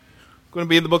Going to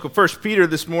be in the book of 1 Peter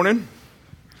this morning.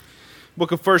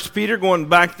 Book of 1 Peter, going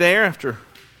back there after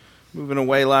moving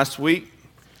away last week.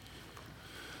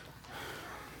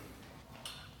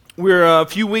 We're a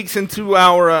few weeks into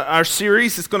our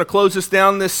series. It's going to close us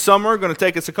down this summer. Going to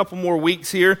take us a couple more weeks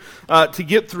here to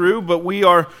get through. But we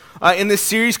are in this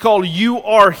series called You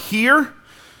Are Here.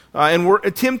 And we're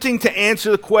attempting to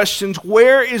answer the questions,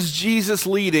 where is Jesus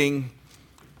leading?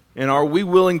 And are we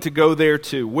willing to go there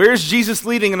too? Where is Jesus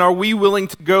leading, and are we willing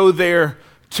to go there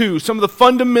too? Some of the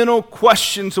fundamental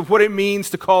questions of what it means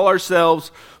to call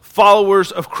ourselves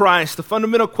followers of Christ. The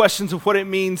fundamental questions of what it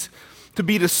means to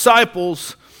be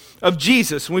disciples of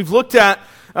Jesus. And we've looked at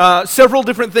several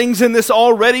different things in this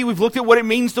already. We've looked at what it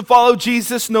means to follow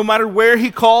Jesus no matter where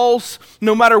He calls,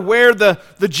 no matter where the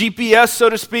GPS, so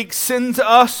to speak, sends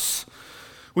us.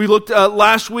 We looked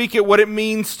last week at what it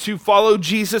means to follow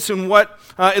Jesus and what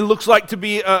it looks like to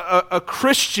be a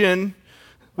Christian,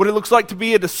 what it looks like to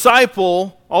be a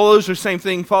disciple. All those are the same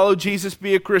thing. Follow Jesus,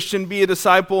 be a Christian, be a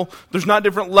disciple. There's not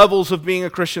different levels of being a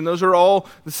Christian. Those are all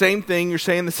the same thing. You're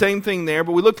saying the same thing there.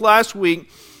 But we looked last week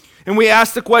and we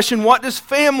asked the question, what does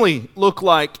family look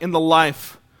like in the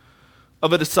life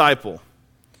of a disciple?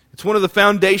 It's one of the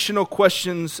foundational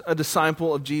questions a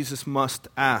disciple of Jesus must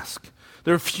ask.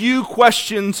 There are few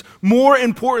questions more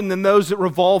important than those that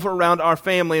revolve around our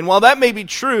family. And while that may be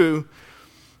true,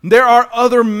 there are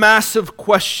other massive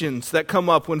questions that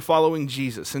come up when following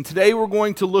Jesus. And today we're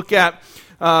going to look at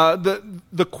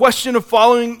the question of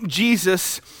following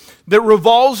Jesus that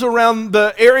revolves around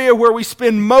the area where we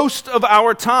spend most of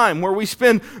our time, where we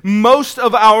spend most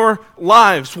of our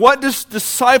lives. What does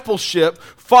discipleship,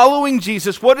 following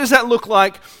Jesus, what does that look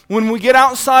like when we get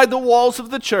outside the walls of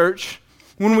the church,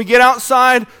 when we get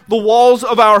outside the walls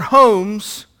of our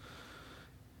homes,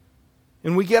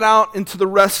 and we get out into the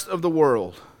rest of the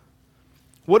world?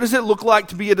 What does it look like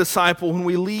to be a disciple when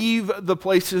we leave the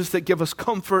places that give us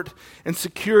comfort and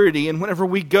security, and whenever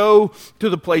we go to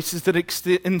the places that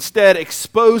instead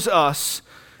expose us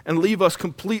and leave us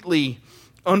completely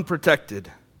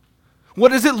unprotected?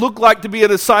 What does it look like to be a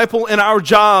disciple in our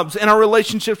jobs, in our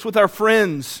relationships with our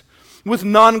friends, with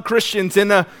non-Christians, in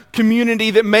a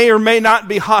community that may or may not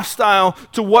be hostile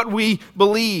to what we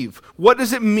believe? What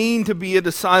does it mean to be a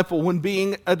disciple when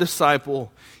being a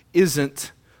disciple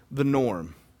isn't the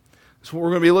norm? That's what we're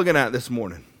going to be looking at this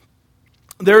morning.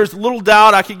 There's little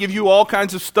doubt I could give you all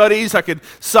kinds of studies. I could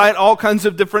cite all kinds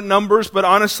of different numbers, but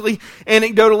honestly,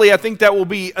 anecdotally, I think that will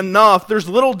be enough. There's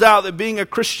little doubt that being a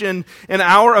Christian in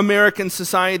our American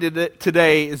society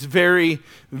today is very,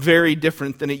 very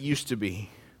different than it used to be.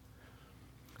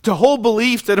 To hold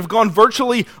beliefs that have gone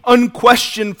virtually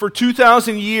unquestioned for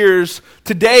 2,000 years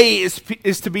today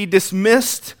is to be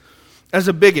dismissed as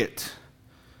a bigot.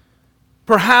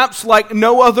 Perhaps like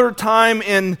no other time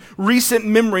in recent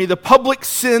memory, the public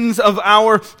sins of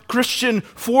our Christian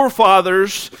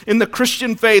forefathers in the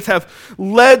Christian faith have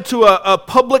led to a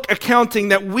public accounting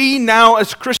that we now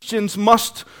as Christians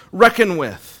must reckon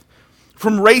with.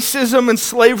 From racism and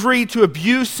slavery to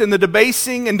abuse and the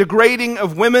debasing and degrading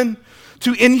of women,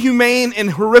 to inhumane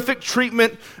and horrific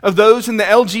treatment of those in the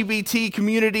LGBT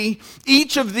community,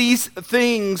 each of these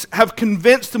things have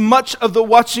convinced much of the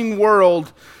watching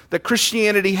world that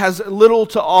Christianity has little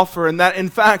to offer, and that in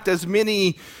fact, as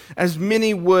many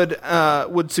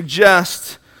would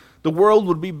suggest, the world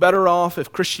would be better off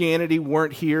if Christianity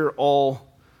weren't here all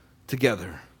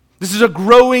together. This is a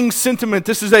growing sentiment.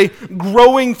 This is a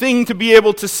growing thing to be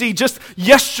able to see. Just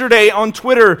yesterday on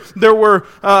Twitter, there were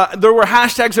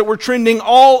hashtags that were trending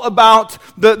all about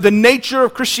the nature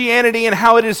of Christianity and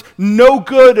how it is no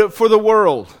good for the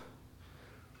world.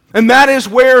 And that is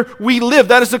where we live.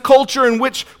 That is the culture in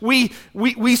which we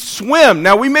swim.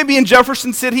 Now, we may be in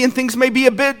Jefferson City and things may be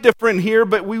a bit different here,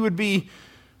 but we would be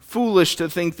foolish to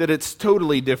think that it's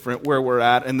totally different where we're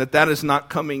at and that is not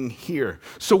coming here.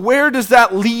 So where does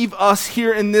that leave us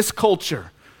here in this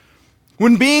culture?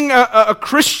 When being a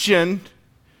Christian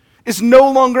is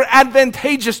no longer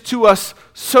advantageous to us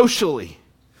socially.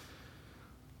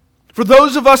 For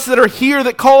those of us that are here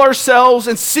that call ourselves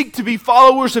and seek to be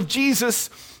followers of Jesus,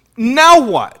 now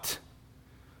what?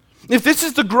 If this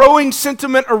is the growing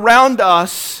sentiment around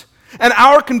us, and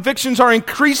our convictions are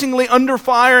increasingly under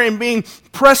fire and being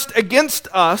pressed against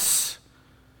us,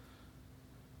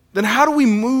 then how do we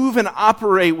move and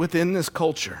operate within this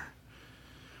culture?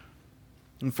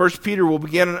 In 1 Peter,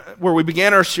 where we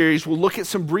began our series, we'll look at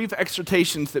some brief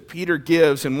exhortations that Peter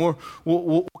gives, and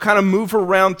we'll kind of move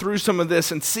around through some of this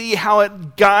and see how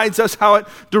it guides us, how it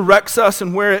directs us,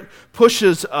 and where it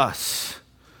pushes us.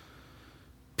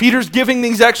 Peter's giving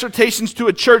these exhortations to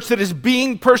a church that is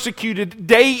being persecuted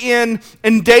day in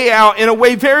and day out in a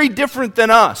way very different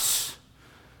than us.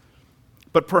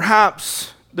 But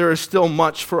perhaps there is still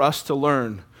much for us to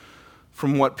learn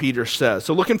from what Peter says.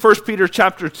 So look in 1 Peter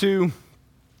chapter 2,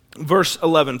 verse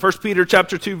 11. 1 Peter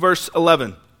chapter 2, verse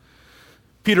 11.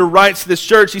 Peter writes to this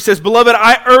church, he says, "Beloved,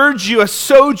 I urge you as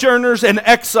sojourners and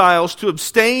exiles to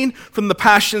abstain from the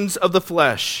passions of the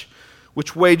flesh,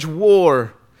 which wage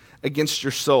war against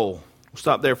your soul." We'll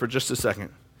stop there for just a second.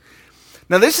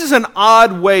 Now, this is an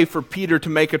odd way for Peter to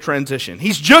make a transition.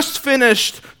 He's just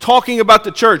finished talking about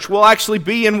the church. We'll actually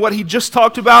be in what he just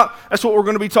talked about. That's what we're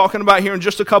going to be talking about here in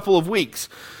just a couple of weeks.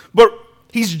 But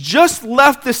he's just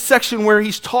left this section where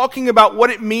he's talking about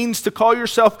what it means to call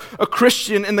yourself a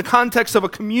Christian in the context of a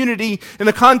community, in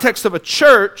the context of a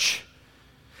church.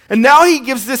 And now he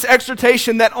gives this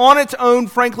exhortation that on its own,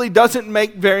 frankly, doesn't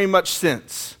make very much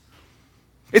sense.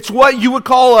 It's what you would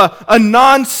call a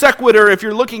non sequitur if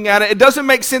you're looking at it. It doesn't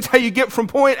make sense how you get from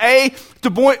point A to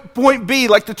point B.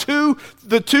 Like the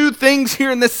two things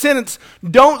here in this sentence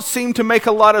don't seem to make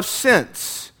a lot of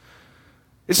sense.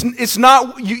 It's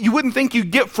not, you wouldn't think you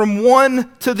get from one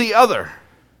to the other.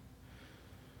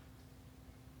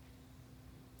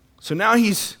 So now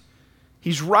he's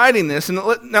writing this, and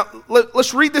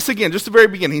let's read this again, just the very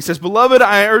beginning. He says, "Beloved,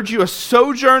 I urge you as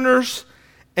sojourners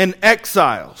and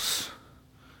exiles."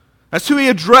 That's who he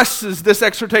addresses this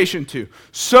exhortation to.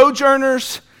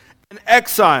 Sojourners and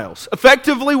exiles.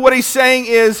 Effectively, what he's saying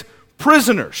is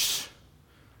prisoners.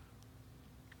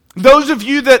 Those of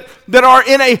you that are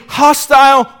in a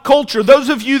hostile culture, those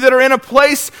of you that are in a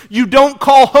place you don't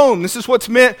call home. This is what's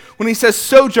meant when he says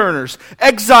sojourners,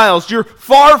 exiles. You're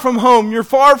far from home. You're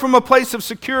far from a place of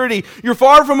security. You're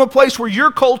far from a place where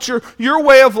your culture, your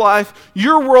way of life,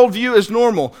 your worldview is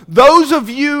normal. Those of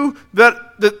you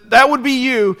that would be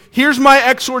you, here's my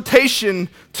exhortation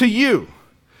to you.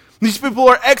 These people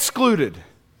are excluded.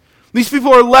 These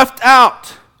people are left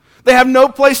out. They have no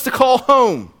place to call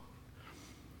home.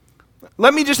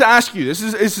 Let me just ask you, this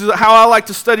is how I like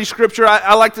to study Scripture.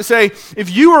 I like to say, if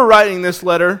you were writing this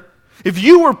letter, if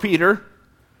you were Peter,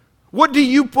 what do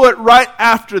you put right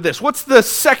after this? What's the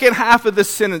second half of this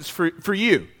sentence for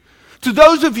you? To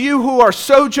those of you who are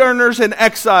sojourners and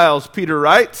exiles, Peter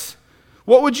writes,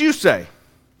 what would you say?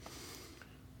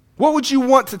 What would you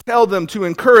want to tell them to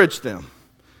encourage them?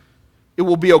 It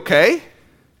will be okay?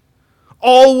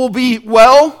 All will be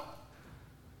well?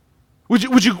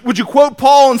 Would you quote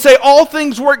Paul and say, all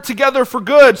things work together for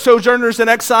good, sojourners and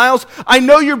exiles? I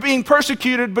know you're being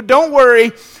persecuted, but don't worry.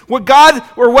 What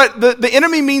the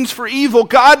enemy means for evil,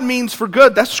 God means for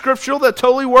good. That's scriptural. That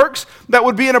totally works. That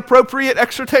would be an appropriate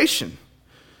exhortation.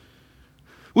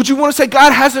 Would you want to say,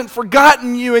 God hasn't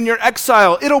forgotten you in your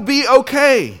exile? It'll be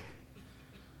okay.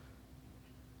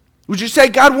 Would you say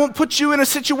God won't put you in a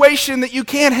situation that you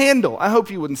can't handle? I hope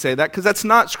you wouldn't say that because that's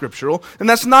not scriptural and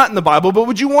that's not in the Bible. But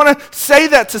would you want to say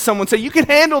that to someone? Say, you can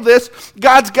handle this.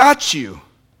 God's got you.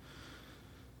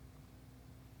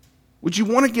 Would you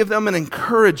want to give them an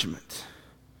encouragement?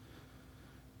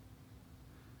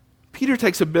 Peter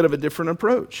takes a bit of a different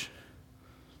approach.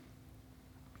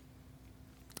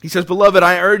 He says, "Beloved,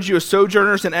 I urge you as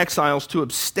sojourners and exiles to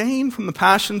abstain from the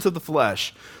passions of the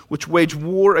flesh, which wage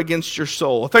war against your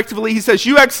soul." Effectively, he says,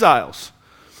 you exiles,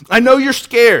 I know you're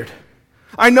scared.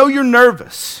 I know you're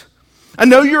nervous. I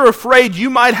know you're afraid you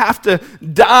might have to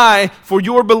die for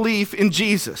your belief in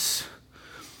Jesus.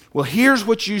 Well, here's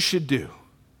what you should do.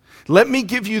 Let me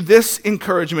give you this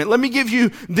encouragement. Let me give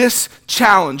you this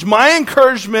challenge. My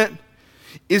encouragement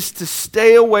is to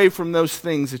stay away from those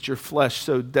things that your flesh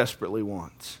so desperately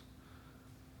wants.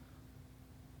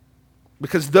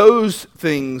 Because those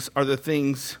things are the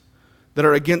things that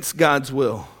are against God's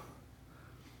will.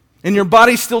 And your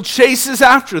body still chases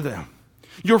after them.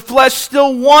 Your flesh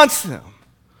still wants them.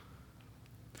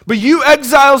 But you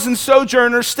exiles and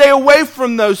sojourners, stay away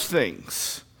from those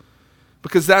things.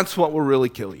 Because that's what will really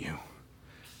kill you.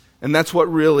 And that's what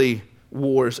really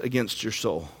wars against your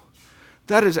soul.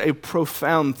 That is a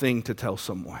profound thing to tell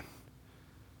someone.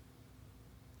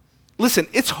 Listen,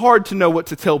 it's hard to know what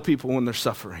to tell people when they're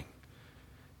suffering.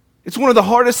 It's one of the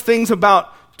hardest things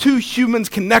about two humans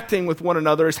connecting with one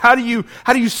another is how do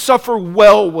you suffer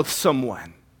well with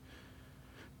someone?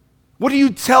 What do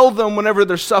you tell them whenever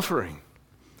they're suffering?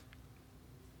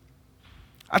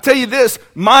 I tell you this,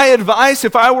 my advice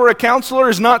if I were a counselor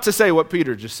is not to say what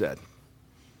Peter just said.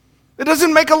 It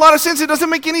doesn't make a lot of sense. It doesn't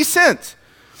make any sense.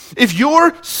 If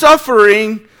you're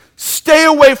suffering, stay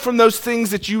away from those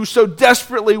things that you so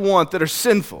desperately want that are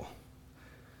sinful.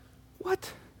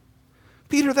 What?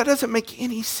 Peter, that doesn't make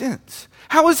any sense.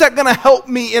 How is that going to help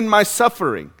me in my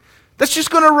suffering? That's just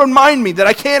going to remind me that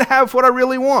I can't have what I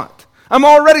really want. I'm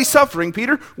already suffering,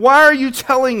 Peter. Why are you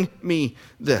telling me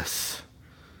this?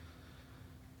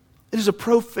 It is a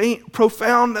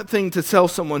profound thing to tell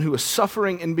someone who is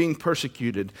suffering and being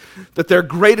persecuted that their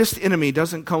greatest enemy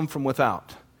doesn't come from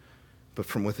without, but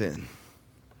from within.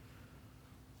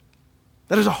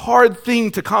 That is a hard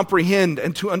thing to comprehend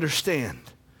and to understand.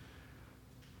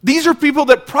 These are people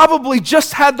that probably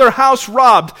just had their house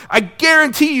robbed. I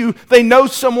guarantee you they know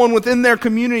someone within their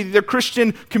community, their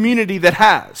Christian community, that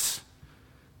has.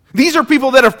 These are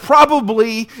people that have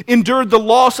probably endured the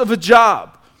loss of a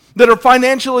job, that are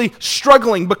financially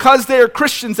struggling. Because they are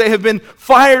Christians, they have been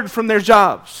fired from their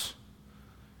jobs.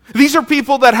 These are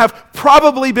people that have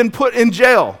probably been put in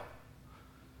jail.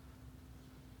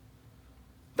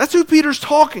 That's who Peter's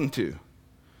talking to.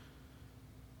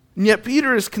 And yet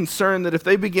Peter is concerned that if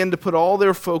they begin to put all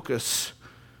their focus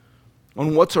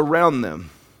on what's around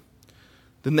them,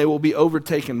 then they will be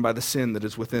overtaken by the sin that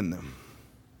is within them.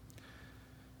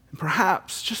 And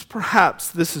perhaps, just perhaps,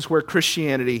 this is where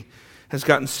Christianity has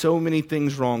gotten so many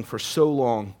things wrong for so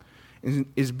long and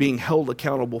is being held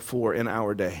accountable for in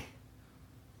our day.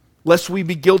 Lest we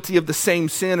be guilty of the same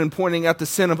sin and pointing out the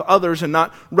sin of others and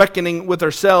not reckoning with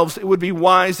ourselves, it would be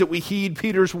wise that we heed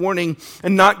Peter's warning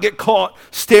and not get caught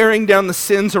staring down the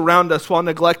sins around us while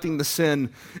neglecting the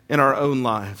sin in our own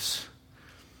lives.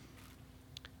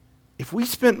 If we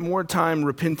spent more time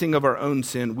repenting of our own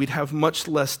sin, we'd have much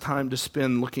less time to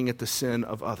spend looking at the sin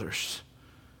of others.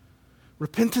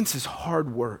 Repentance is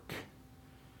hard work.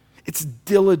 It's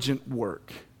diligent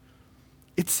work.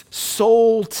 It's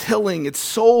soul-tilling, it's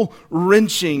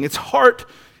soul-wrenching, it's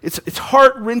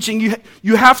heart-wrenching.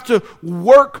 You have to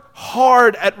work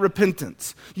hard at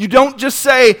repentance. You don't just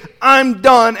say, I'm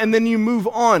done, and then you move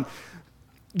on.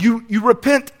 You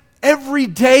repent every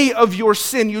day of your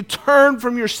sin. You turn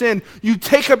from your sin. You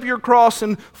take up your cross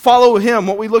and follow Him,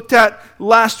 what we looked at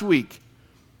last week.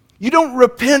 You don't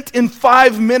repent in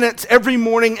 5 minutes every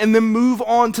morning and then move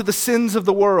on to the sins of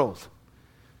the world.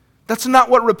 That's not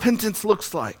what repentance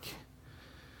looks like.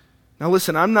 Now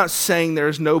listen, I'm not saying there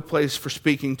is no place for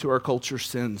speaking to our culture's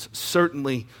sins.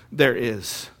 Certainly there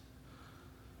is.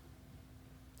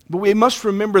 But we must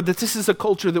remember that this is a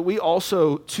culture that we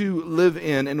also too live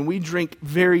in and we drink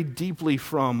very deeply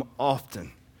from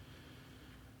often.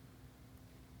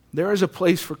 There is a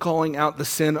place for calling out the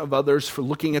sin of others, for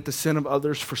looking at the sin of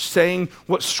others, for saying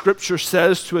what Scripture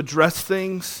says to address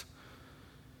things.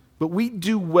 But we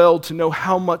do well to know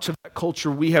how much of that culture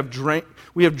we have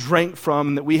drank from,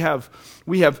 and that we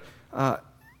have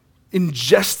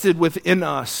ingested within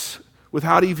us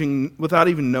without even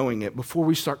knowing it, before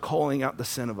we start calling out the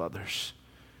sin of others.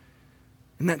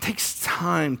 And that takes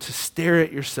time to stare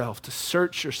at yourself, to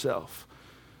search yourself,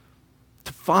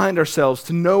 to find ourselves,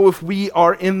 to know if we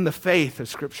are in the faith, as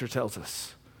Scripture tells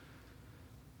us.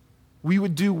 We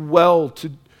would do well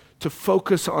to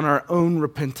focus on our own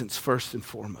repentance first and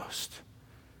foremost.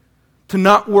 To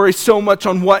not worry so much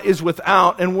on what is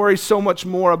without and worry so much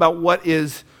more about what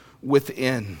is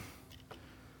within.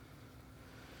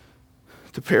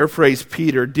 To paraphrase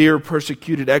Peter, dear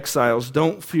persecuted exiles,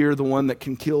 don't fear the one that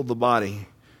can kill the body.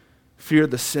 Fear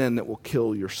the sin that will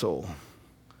kill your soul.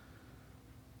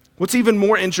 What's even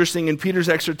more interesting in Peter's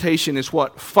exhortation is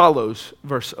what follows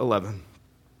verse 11.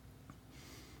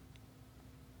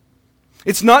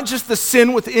 It's not just the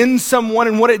sin within someone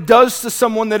and what it does to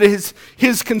someone that is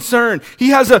his concern. He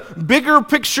has a bigger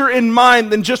picture in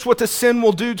mind than just what the sin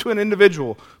will do to an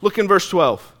individual. Look in verse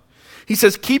 12. He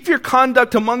says, keep your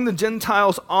conduct among the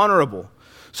Gentiles honorable,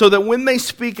 so that when they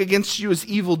speak against you as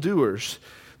evildoers,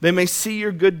 they may see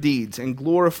your good deeds and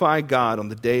glorify God on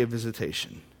the day of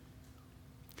visitation.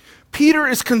 Peter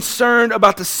is concerned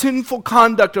about the sinful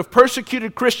conduct of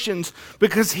persecuted Christians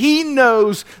because he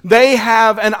knows they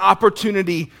have an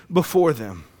opportunity before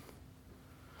them.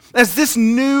 As this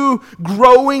new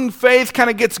growing faith kind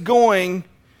of gets going,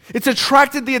 it's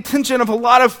attracted the attention of a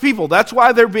lot of people. That's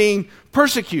why they're being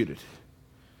persecuted.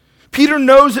 Peter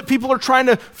knows that people are trying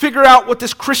to figure out what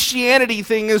this Christianity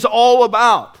thing is all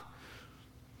about.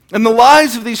 And the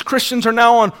lives of these Christians are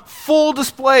now on full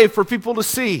display for people to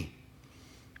see.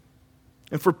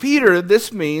 And for Peter,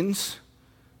 this means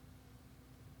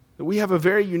that we have a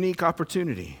very unique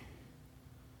opportunity.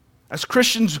 As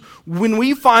Christians, when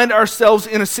we find ourselves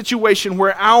in a situation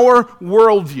where our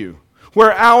worldview,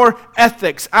 where our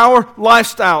ethics, our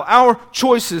lifestyle, our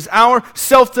choices, our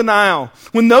self-denial,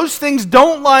 when those things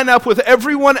don't line up with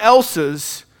everyone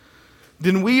else's,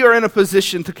 then we are in a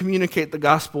position to communicate the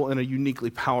gospel in a uniquely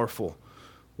powerful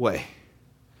way.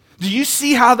 Do you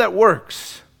see how that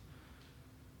works?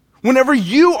 Whenever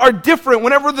you are different,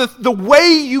 whenever the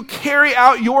way you carry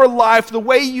out your life, the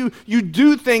way you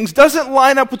do things doesn't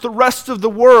line up with the rest of the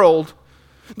world,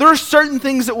 there are certain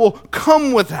things that will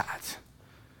come with that.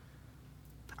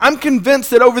 I'm convinced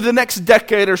that over the next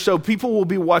decade or so, people will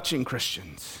be watching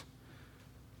Christians.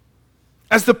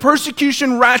 As the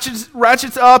persecution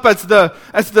ratchets up, as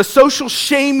the social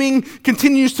shaming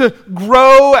continues to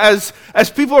grow, as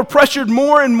people are pressured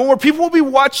more and more, people will be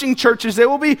watching churches. They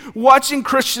will be watching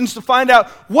Christians to find out,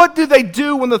 what do they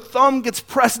do when the thumb gets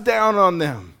pressed down on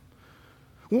them?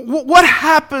 What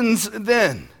happens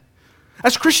then?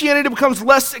 As Christianity becomes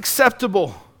less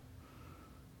acceptable,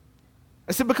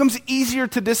 as it becomes easier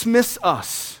to dismiss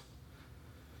us,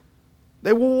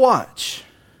 they will watch.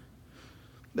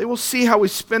 They will see how we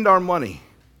spend our money,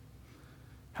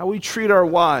 how we treat our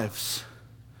wives,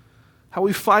 how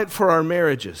we fight for our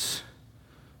marriages,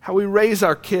 how we raise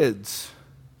our kids,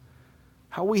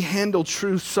 how we handle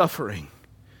true suffering.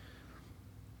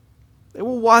 They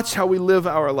will watch how we live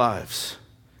our lives,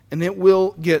 and it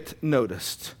will get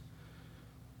noticed.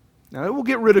 Now, it will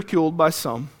get ridiculed by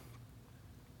some.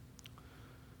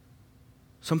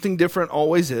 Something different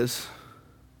always is.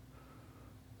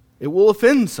 It will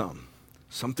offend some.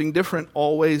 Something different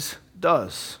always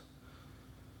does.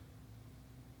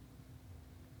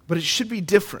 But it should be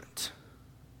different.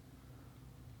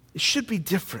 It should be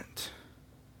different.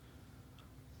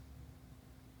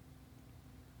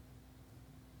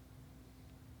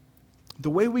 The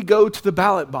way we go to the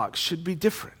ballot box should be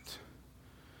different.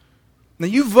 Now,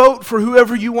 you vote for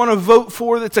whoever you want to vote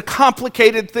for. That's a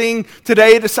complicated thing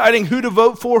today, deciding who to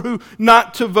vote for, who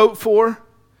not to vote for.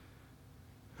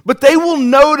 But they will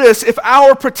notice if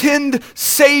our pretend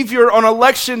savior on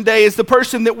election day is the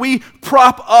person that we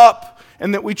prop up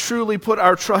and that we truly put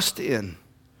our trust in.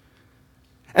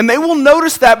 And they will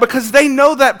notice that because they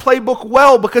know that playbook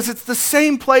well, because it's the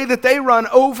same play that they run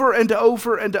over and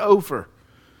over and over.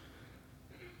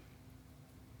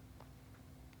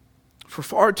 For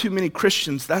far too many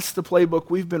Christians, that's the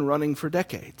playbook we've been running for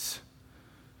decades.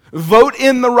 Vote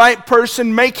in the right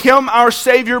person, make him our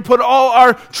Savior, put all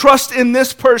our trust in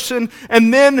this person,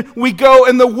 and then we go,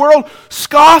 and the world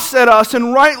scoffs at us,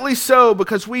 and rightly so,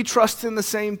 because we trust in the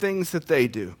same things that they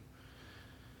do.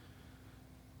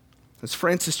 As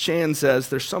Francis Chan says,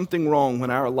 there's something wrong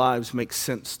when our lives make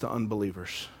sense to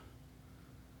unbelievers.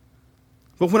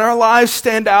 But when our lives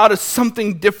stand out as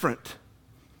something different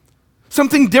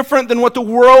than what the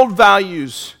world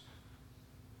values,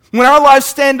 when our lives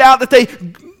stand out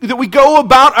that we go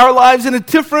about our lives in a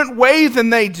different way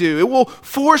than they do, it will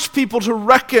force people to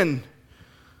reckon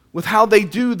with how they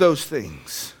do those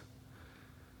things.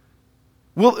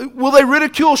 Will they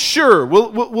ridicule? Sure.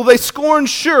 Will they scorn?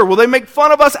 Sure. Will they make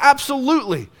fun of us?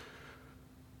 Absolutely.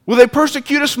 Will they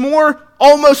persecute us more?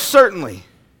 Almost certainly.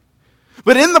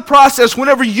 But in the process,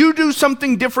 whenever you do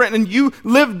something different and you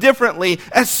live differently,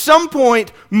 at some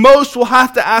point, most will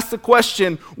have to ask the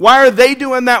question, why are they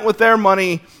doing that with their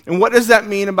money, and what does that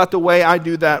mean about the way I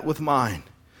do that with mine?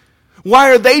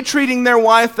 Why are they treating their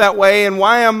wife that way, and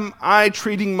why am I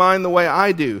treating mine the way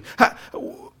I do?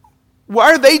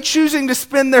 Why are they choosing to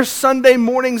spend their Sunday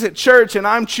mornings at church, and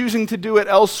I'm choosing to do it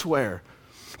elsewhere?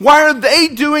 Why are they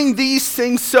doing these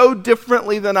things so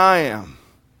differently than I am?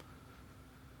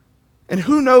 And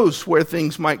who knows where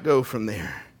things might go from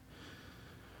there?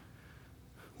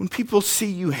 When people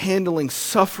see you handling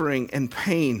suffering and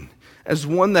pain as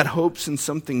one that hopes in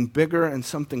something bigger and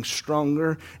something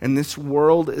stronger, and this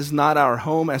world is not our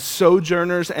home, as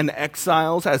sojourners and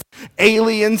exiles, as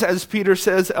aliens, as Peter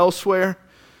says elsewhere,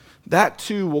 that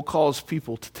too will cause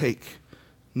people to take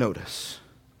notice.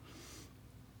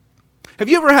 Have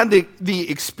you ever had the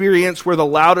experience where the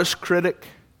loudest critic,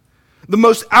 the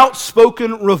most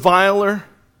outspoken reviler,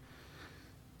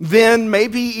 then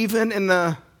maybe even in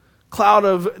the cloud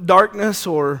of darkness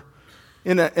or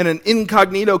in an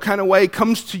incognito kind of way,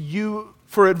 comes to you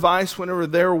for advice whenever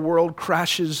their world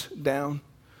crashes down?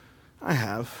 I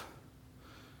have.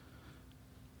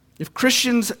 If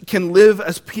Christians can live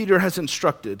as Peter has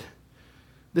instructed,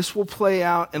 this will play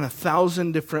out in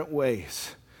 1,000 different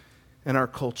ways in our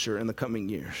culture in the coming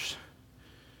years.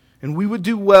 And we would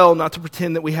do well not to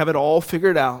pretend that we have it all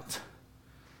figured out,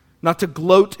 not to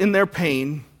gloat in their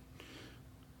pain.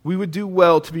 We would do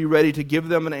well to be ready to give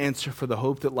them an answer for the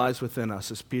hope that lies within us,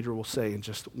 as Peter will say in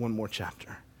just one more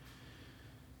chapter.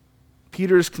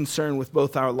 Peter is concerned with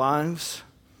both our lives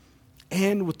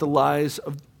and with the lives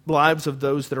of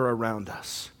those that are around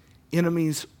us,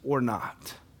 enemies or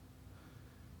not.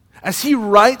 as he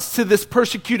writes to this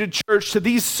persecuted church, to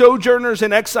these sojourners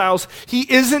and exiles,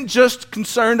 he isn't just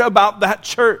concerned about that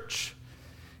church.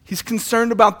 He's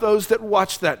concerned about those that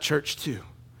watch that church too.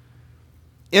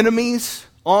 Enemies,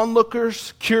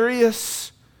 onlookers,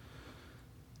 curious.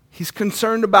 He's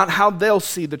concerned about how they'll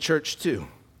see the church too.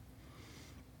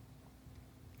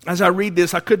 As I read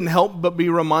this, I couldn't help but be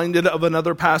reminded of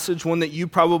another passage, one that you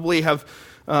probably have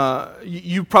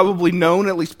you've probably known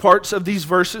at least parts of these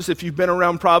verses. If you've been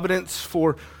around Providence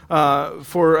for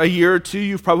a year or two,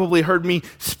 you've probably heard me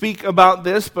speak about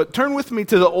this. But turn with me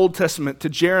to the Old Testament, to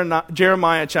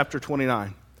Jeremiah chapter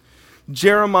 29.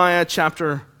 Jeremiah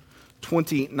chapter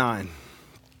 29.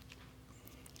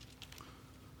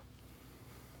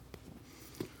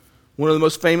 One of the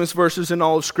most famous verses in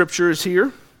all of Scripture is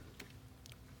here.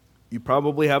 You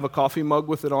probably have a coffee mug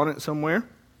with it on it somewhere.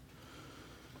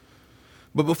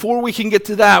 But before we can get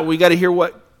to that, we got to hear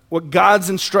what God's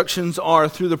instructions are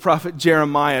through the prophet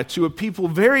Jeremiah to a people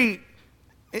in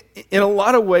a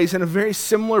lot of ways, in a very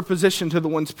similar position to the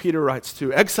ones Peter writes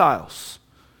to. Exiles,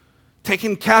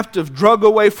 taken captive, drug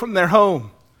away from their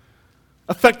home,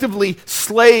 effectively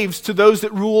slaves to those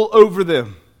that rule over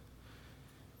them.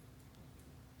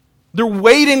 They're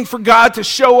waiting for God to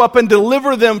show up and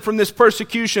deliver them from this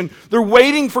persecution. They're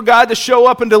waiting for God to show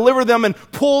up and deliver them and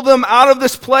pull them out of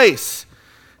this place.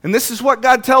 And this is what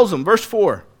God tells them. Verse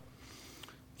 4.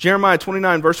 Jeremiah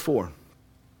 29, verse 4.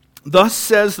 Thus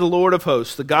says the Lord of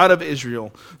hosts, the God of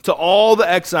Israel, to all the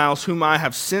exiles whom I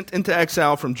have sent into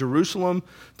exile from Jerusalem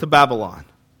to Babylon.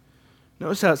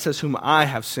 Notice how it says whom I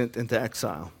have sent into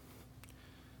exile.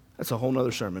 That's a whole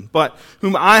nother sermon. But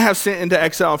whom I have sent into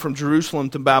exile from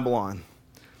Jerusalem to Babylon.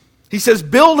 He says,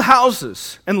 build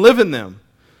houses and live in them.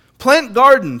 Plant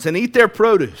gardens and eat their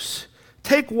produce.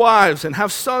 Take wives and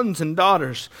have sons and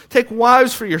daughters. Take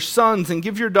wives for your sons and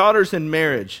give your daughters in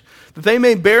marriage, that they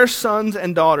may bear sons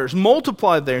and daughters.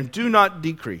 Multiply there and do not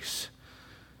decrease.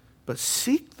 But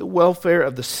seek the welfare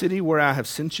of the city where I have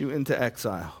sent you into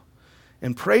exile,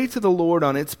 and pray to the Lord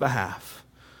on its behalf.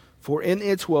 For in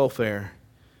its welfare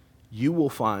you will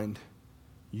find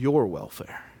your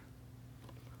welfare.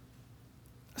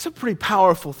 That's a pretty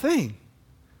powerful thing.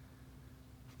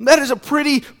 That is a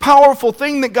pretty powerful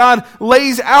thing that God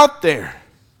lays out there.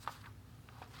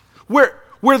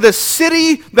 Where the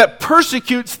city that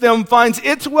persecutes them finds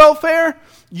its welfare,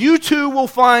 you too will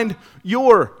find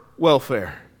your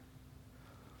welfare.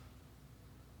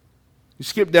 You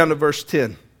skip down to verse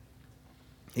 10.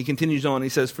 He continues on. He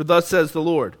says, for thus says the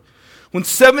Lord, when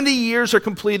 70 years are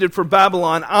completed for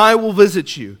Babylon, I will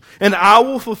visit you, and I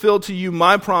will fulfill to you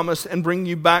my promise and bring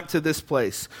you back to this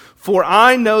place. For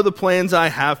I know the plans I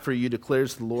have for you,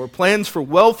 declares the Lord. Plans for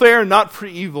welfare, not for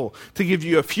evil, to give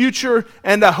you a future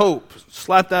and a hope.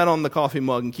 Slap that on the coffee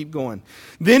mug and keep going.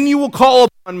 Then you will call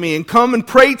upon me and come and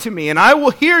pray to me, and I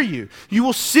will hear you. You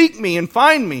will seek me and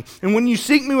find me. And when you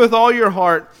seek me with all your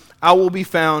heart, I will be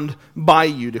found by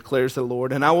you, declares the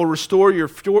Lord, and I will restore your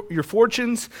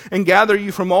fortunes and gather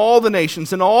you from all the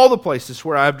nations and all the places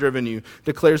where I have driven you,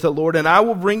 declares the Lord, and I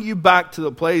will bring you back to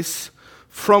the place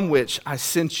from which I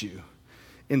sent you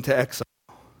into exile.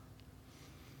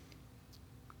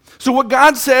 So what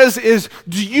God says is,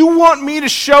 do you want me to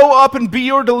show up and be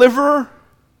your deliverer?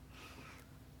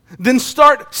 Then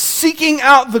start seeking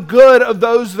out the good of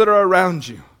those that are around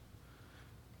you.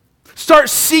 Start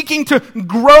seeking to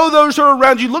grow those who are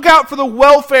around you. Look out for the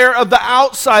welfare of the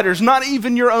outsiders, not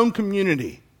even your own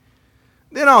community.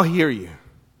 Then I'll hear you.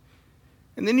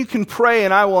 And then you can pray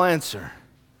and I will answer.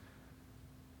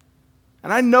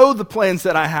 And I know the plans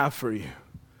that I have for you.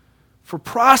 For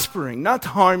prospering, not to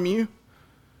harm you.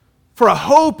 For a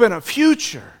hope and a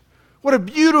future. What a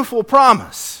beautiful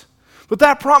promise. But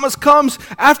that promise comes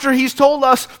after he's told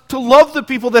us to love the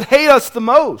people that hate us the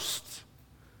most.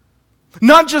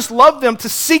 Not just love them, to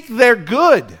seek their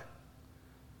good.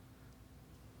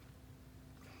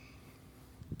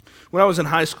 When I was in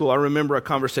high school, I remember a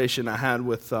conversation I had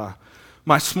with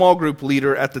my small group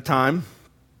leader at the time.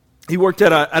 He worked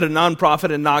at a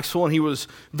nonprofit in Knoxville, and he was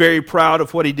very proud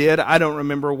of what he did. I don't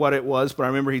remember what it was, but I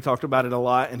remember he talked about it a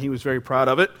lot, and he was very proud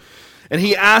of it. And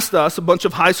he asked us, a bunch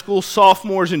of high school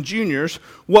sophomores and juniors,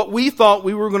 what we thought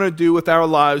we were going to do with our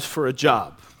lives for a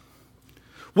job.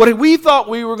 What we thought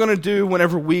we were going to do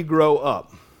whenever we grow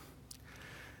up.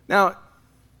 Now,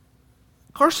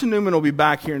 Carson Newman will be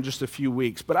back here in just a few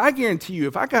weeks, but I guarantee you,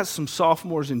 if I got some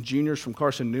sophomores and juniors from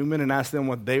Carson Newman and asked them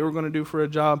what they were going to do for a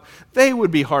job, they would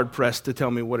be hard-pressed to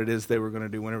tell me what it is they were going to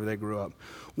do whenever they grew up.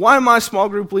 Why my small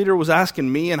group leader was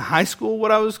asking me in high school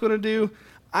what I was going to do,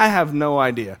 I have no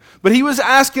idea. But he was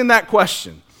asking that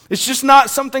question. It's just not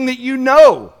something that you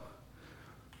know.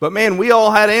 But man, we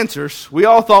all had answers. We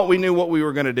all thought we knew what we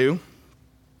were going to do.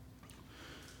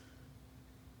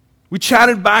 We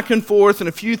chatted back and forth, and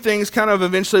a few things kind of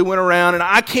eventually went around, and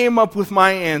I came up with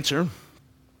my answer.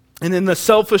 And in the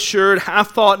self-assured,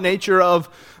 half-thought nature of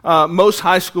most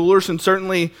high schoolers, and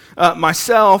certainly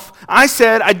myself, I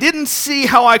said I didn't see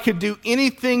how I could do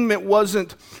anything that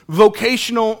wasn't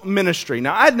vocational ministry.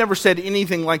 Now, I had never said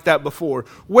anything like that before.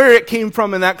 Where it came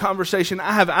from in that conversation,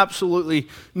 I have absolutely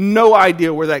no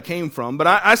idea where that came from. But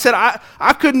I said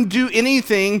I couldn't do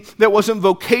anything that wasn't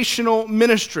vocational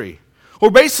ministry. Or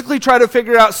basically try to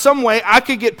figure out some way I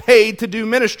could get paid to do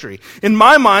ministry. In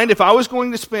my mind, if I was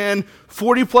going to spend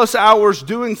 40 plus hours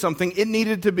doing something, it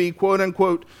needed to be quote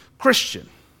unquote Christian.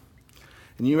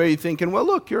 And you may be thinking, well,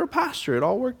 look, you're a pastor. It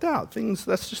all worked out.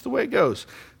 That's just the way it goes.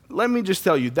 Let me just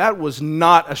tell you, that was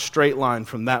not a straight line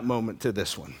from that moment to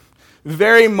this one.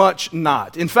 Very much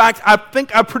not. In fact, I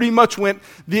think I pretty much went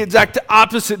the exact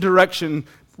opposite direction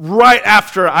right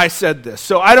after I said this.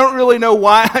 So I don't really know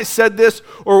why I said this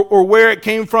or where it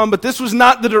came from, but this was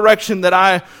not the direction that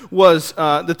I was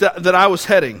that I was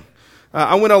heading.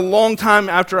 I went a long time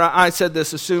after I said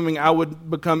this, assuming I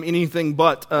would become anything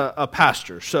but a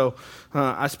pastor. So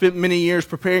I spent many years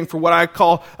preparing for what I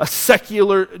call a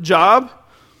secular job.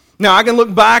 Now, I can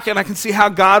look back and I can see how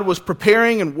God was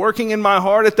preparing and working in my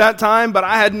heart at that time, but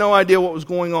I had no idea what was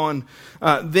going on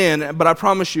then. But I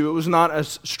promise you, it was not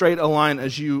as straight a line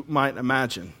as you might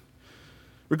imagine.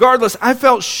 Regardless, I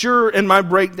felt sure in my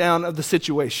breakdown of the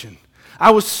situation.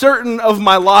 I was certain of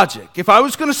my logic. If I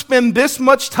was going to spend this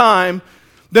much time,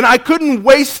 then I couldn't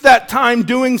waste that time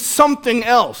doing something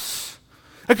else.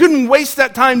 I couldn't waste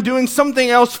that time doing something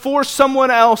else for someone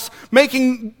else,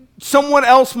 making someone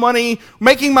else money,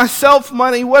 making myself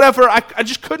money, whatever. I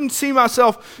just couldn't see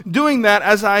myself doing that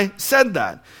as I said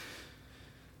that.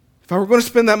 If I were going to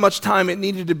spend that much time, it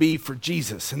needed to be for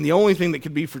Jesus. And the only thing that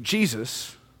could be for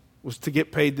Jesus was to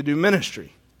get paid to do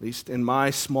ministry. At least in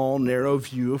my small, narrow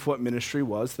view of what ministry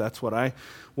was, that's what I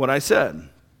said.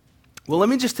 Well, let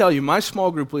me just tell you, my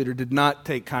small group leader did not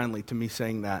take kindly to me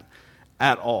saying that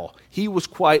at all. He was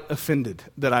quite offended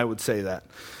that I would say that.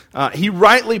 He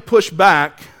rightly pushed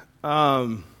back.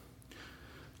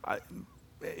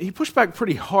 He pushed back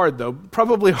pretty hard, though,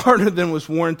 probably harder than was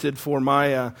warranted for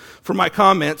my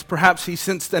comments. Perhaps he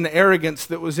sensed an arrogance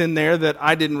that was in there that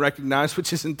I didn't recognize,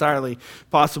 which is entirely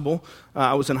possible.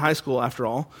 I was in high school, after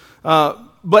all.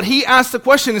 But he asked the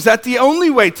question, is that the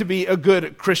only way to be a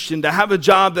good Christian, to have a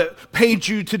job that paid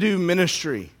you to do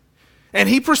ministry? And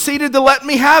he proceeded to let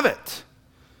me have it.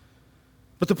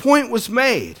 But the point was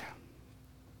made.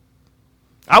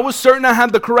 I was certain I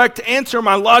had the correct answer.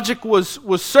 My logic was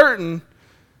certain.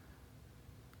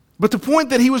 But the point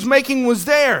that he was making was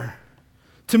there.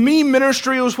 To me,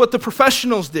 ministry was what the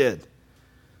professionals did.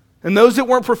 And those that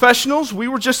weren't professionals, we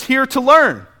were just here to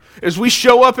learn. As we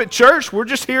show up at church, we're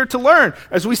just here to learn.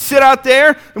 As we sit out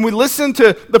there and we listen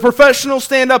to the professionals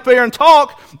stand up there and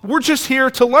talk, we're just here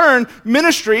to learn.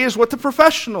 Ministry is what the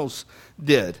professionals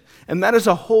did. And that is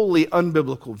a wholly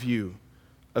unbiblical view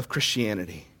of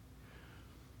Christianity.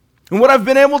 And what I've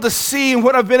been able to see and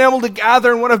what I've been able to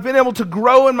gather and what I've been able to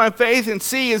grow in my faith and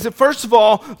see is that, first of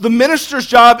all, the minister's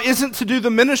job isn't to do the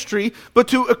ministry, but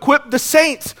to equip the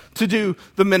saints to do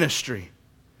the ministry.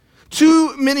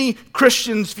 Too many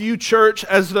Christians view church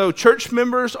as though church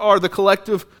members are the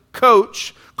collective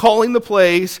coach calling the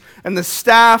plays, and the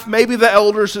staff, maybe the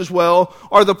elders as well,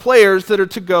 are the players that are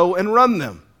to go and run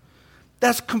them.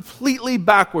 That's completely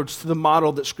backwards to the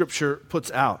model that Scripture puts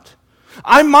out.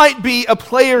 I might be a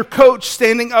player coach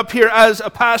standing up here as a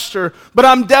pastor, but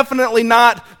I'm definitely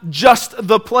not just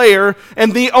the player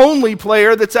and the only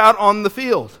player that's out on the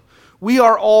field. We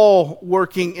are all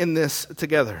working in this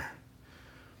together.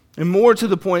 And more to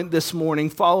the point this morning,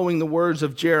 following the words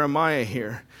of Jeremiah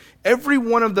here, every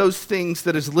one of those things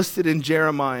that is listed in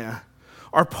Jeremiah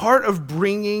are part of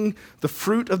bringing the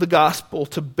fruit of the gospel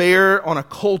to bear on a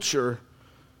culture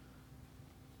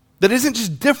that isn't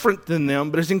just different than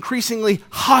them, but is increasingly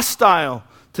hostile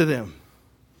to them.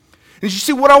 And you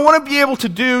see, what I want to be able to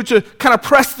do to kind of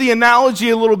press the analogy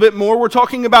a little bit more, we're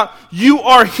talking about you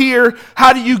are here,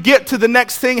 how do you get to the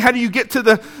next thing, how do you get to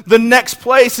the next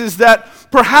place, is that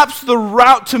perhaps the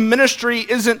route to ministry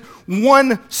isn't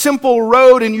one simple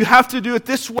road and you have to do it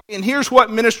this way, and here's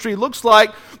what ministry looks like,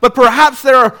 but perhaps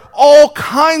there are all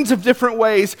kinds of different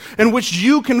ways in which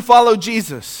you can follow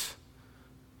Jesus.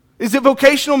 Is it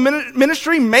vocational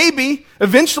ministry? Maybe.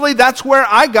 Eventually, that's where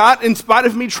I got, in spite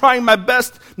of me trying my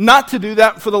best not to do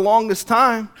that for the longest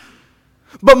time.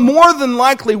 But more than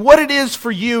likely, what it is for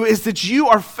you is that you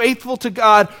are faithful to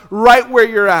God right where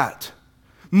you're at.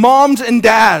 Moms and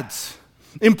dads,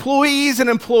 employees and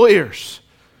employers,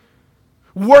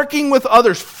 working with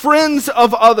others, friends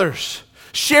of others,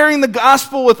 sharing the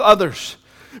gospel with others,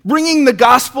 bringing the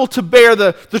gospel to bear,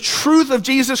 the truth of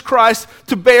Jesus Christ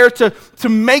to bear, to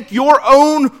make your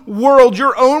own world,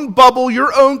 your own bubble,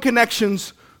 your own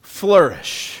connections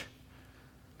flourish.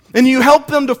 And you help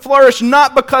them to flourish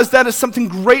not because that is something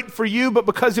great for you, but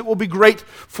because it will be great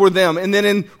for them. And then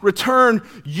in return,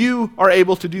 you are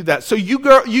able to do that. So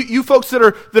you folks that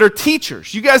are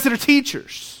teachers, you guys that are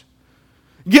teachers,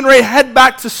 getting ready to head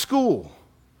back to school,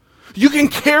 you can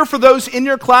care for those in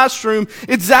your classroom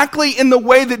exactly in the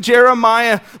way that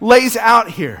Jeremiah lays out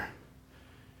here.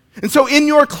 And so in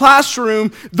your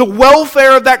classroom, the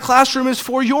welfare of that classroom is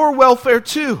for your welfare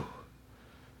too.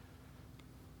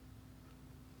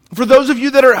 For those of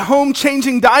you that are at home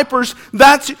changing diapers,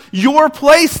 that's your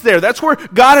place there. That's where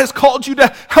God has called you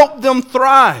to help them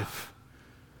thrive.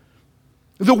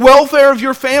 The welfare of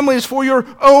your family is for your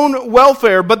own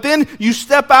welfare. But then you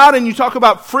step out and you talk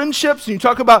about friendships and you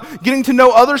talk about getting to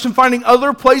know others and finding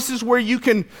other places where you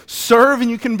can serve and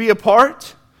you can be a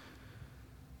part.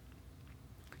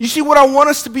 You see, what I want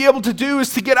us to be able to do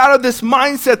is to get out of this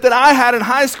mindset that I had in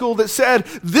high school that said,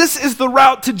 this is the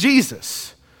route to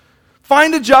Jesus.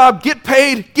 Find a job, get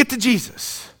paid, get to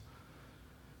Jesus.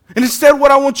 And instead, what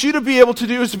I want you to be able to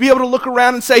do is to be able to look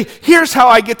around and say, here's how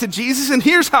I get to Jesus, and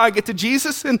here's how I get to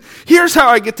Jesus, and here's how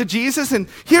I get to Jesus, and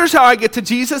here's how I get to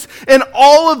Jesus. And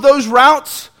all of those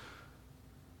routes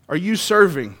are you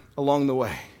serving along the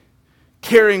way,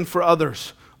 caring for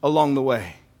others along the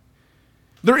way.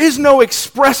 There is no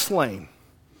express lane.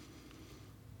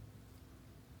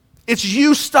 It's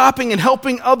you stopping and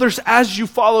helping others as you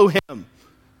follow Him.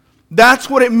 That's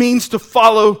what it means to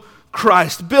follow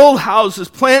Christ. Build houses,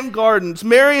 plant gardens,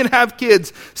 marry and have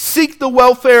kids, seek the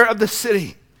welfare of the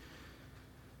city.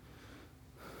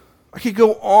 I could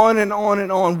go on and on and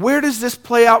on. Where does this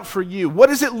play out for you? What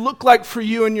does it look like for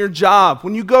you in your job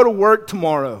when you go to work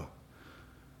tomorrow?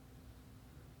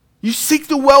 You seek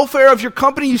the welfare of your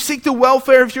company, you seek the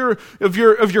welfare of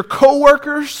your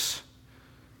coworkers.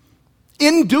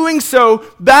 In doing so,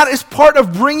 that is part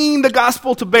of bringing the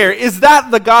gospel to bear. Is that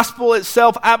the gospel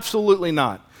itself? Absolutely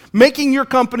not. Making your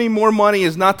company more money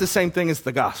is not the same thing as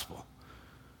the gospel.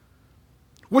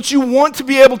 What you want to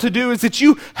be able to do is that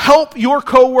you help your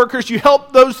coworkers, you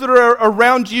help those that are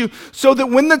around you, so that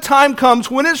when the time comes,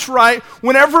 when it's right,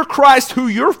 whenever Christ, who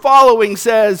you're following,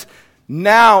 says,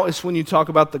 now is when you talk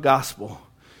about the gospel,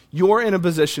 you're in a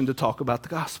position to talk about the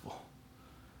gospel.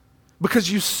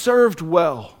 Because you served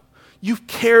well. You've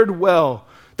cared well.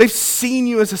 They've seen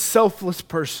you as a selfless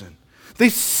person.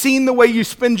 They've seen the way you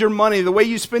spend your money, the way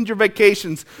you spend your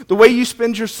vacations, the way you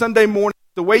spend your Sunday morning,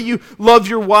 the way you love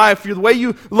your wife, the way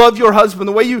you love your husband,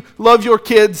 the way you love your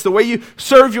kids, the way you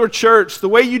serve your church, the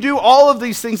way you do all of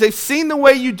these things. They've seen the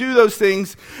way you do those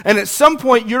things, and at some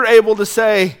point you're able to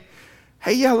say,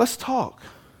 hey, yeah, let's talk.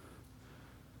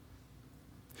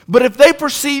 But if they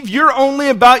perceive you're only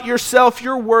about yourself,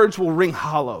 your words will ring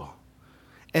hollow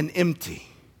and empty.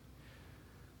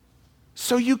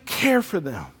 So you care for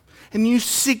them and you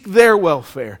seek their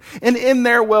welfare. And in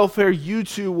their welfare, you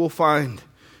too will find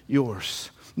yours.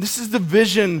 This is the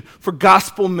vision for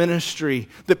gospel ministry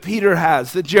that Peter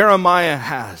has, that Jeremiah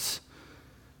has.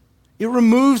 It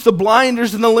removes the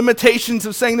blinders and the limitations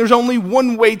of saying there's only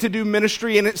one way to do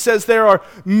ministry, and it says there are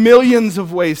millions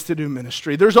of ways to do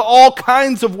ministry. There's all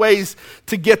kinds of ways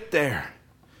to get there.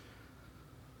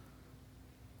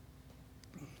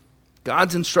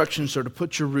 God's instructions are to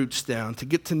put your roots down, to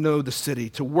get to know the city,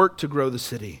 to work to grow the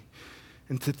city,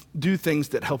 and to do things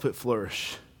that help it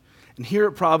flourish. And here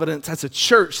at Providence, as a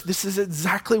church, this is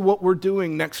exactly what we're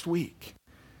doing next week.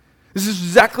 This is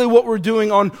exactly what we're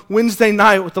doing on Wednesday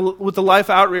night with the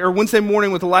Life Outreach, or Wednesday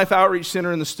morning with the Life Outreach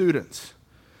Center and the students.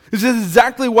 This is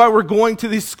exactly why we're going to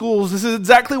these schools. This is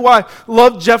exactly why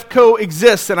Love Jeffco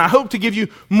exists. And I hope to give you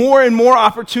more and more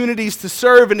opportunities to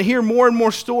serve and to hear more and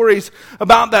more stories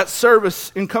about that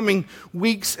service in coming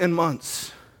weeks and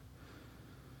months.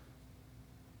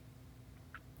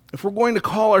 If we're going to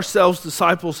call ourselves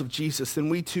disciples of Jesus, then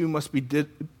we too must be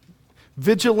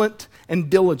vigilant and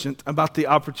diligent about the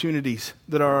opportunities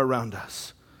that are around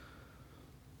us.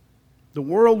 The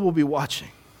world will be watching.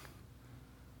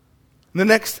 In the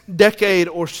next decade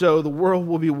or so, the world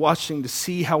will be watching to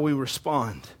see how we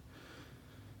respond.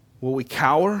 Will we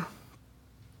cower?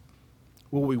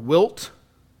 Will we wilt?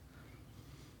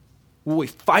 Will we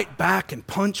fight back and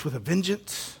punch with a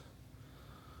vengeance?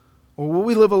 Or will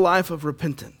we live a life of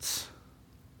repentance,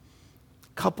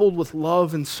 coupled with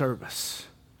love and service?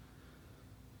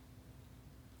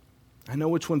 I know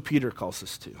which one Peter calls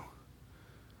us to.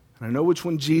 And I know which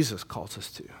one Jesus calls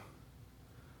us to.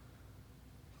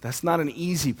 That's not an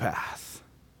easy path.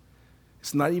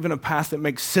 It's not even a path that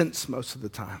makes sense most of the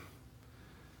time.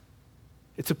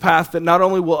 It's a path that not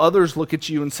only will others look at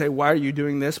you and say, why are you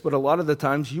doing this? But a lot of the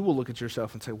times you will look at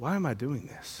yourself and say, why am I doing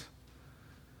this?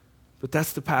 But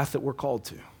that's the path that we're called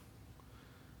to.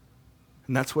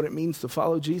 And that's what it means to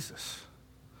follow Jesus.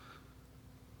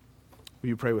 Will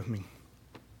you pray with me?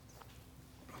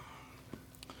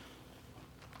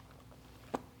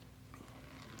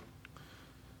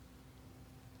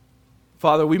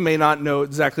 Father, we may not know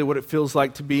exactly what it feels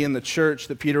like to be in the church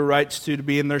that Peter writes to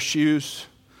be in their shoes.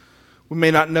 We may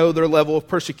not know their level of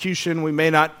persecution. We may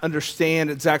not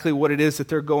understand exactly what it is that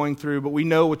they're going through, but we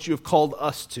know what you have called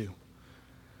us to.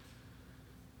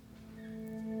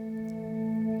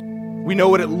 We know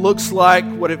what it looks like,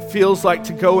 what it feels like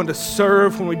to go and to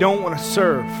serve when we don't want to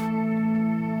serve.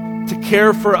 To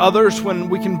care for others when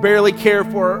we can barely care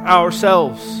for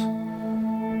ourselves.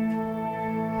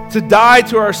 To die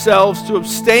to ourselves, to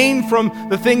abstain from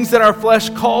the things that our flesh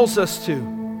calls us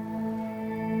to.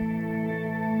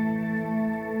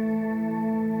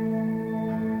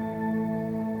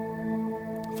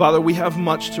 Father, we have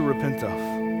much to repent of.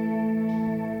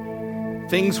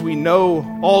 Things we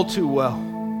know all too well.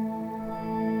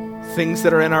 Things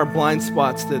that are in our blind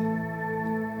spots that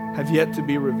have yet to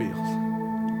be revealed.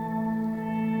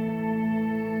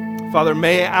 Father,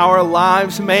 may our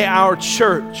lives, may our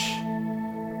church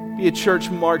be a church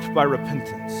marked by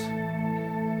repentance.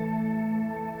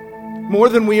 More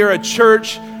than we are a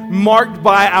church marked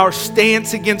by our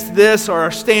stance against this or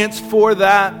our stance for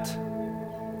that.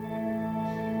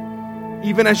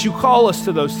 Even as you call us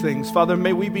to those things, Father,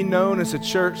 may we be known as a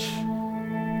church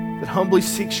that humbly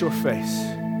seeks your face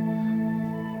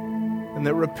and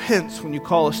that repents when you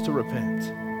call us to repent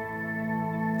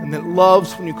and that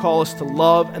loves when you call us to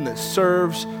love and that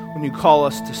serves when you call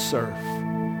us to serve.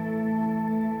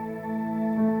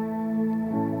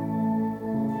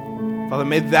 Father,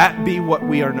 may that be what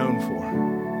we are known for.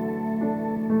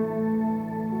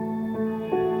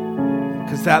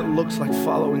 Because that looks like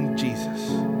following Jesus.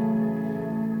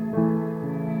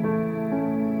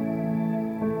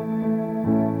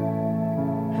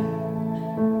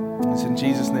 It's in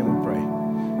Jesus' name we pray.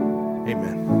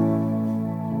 Amen.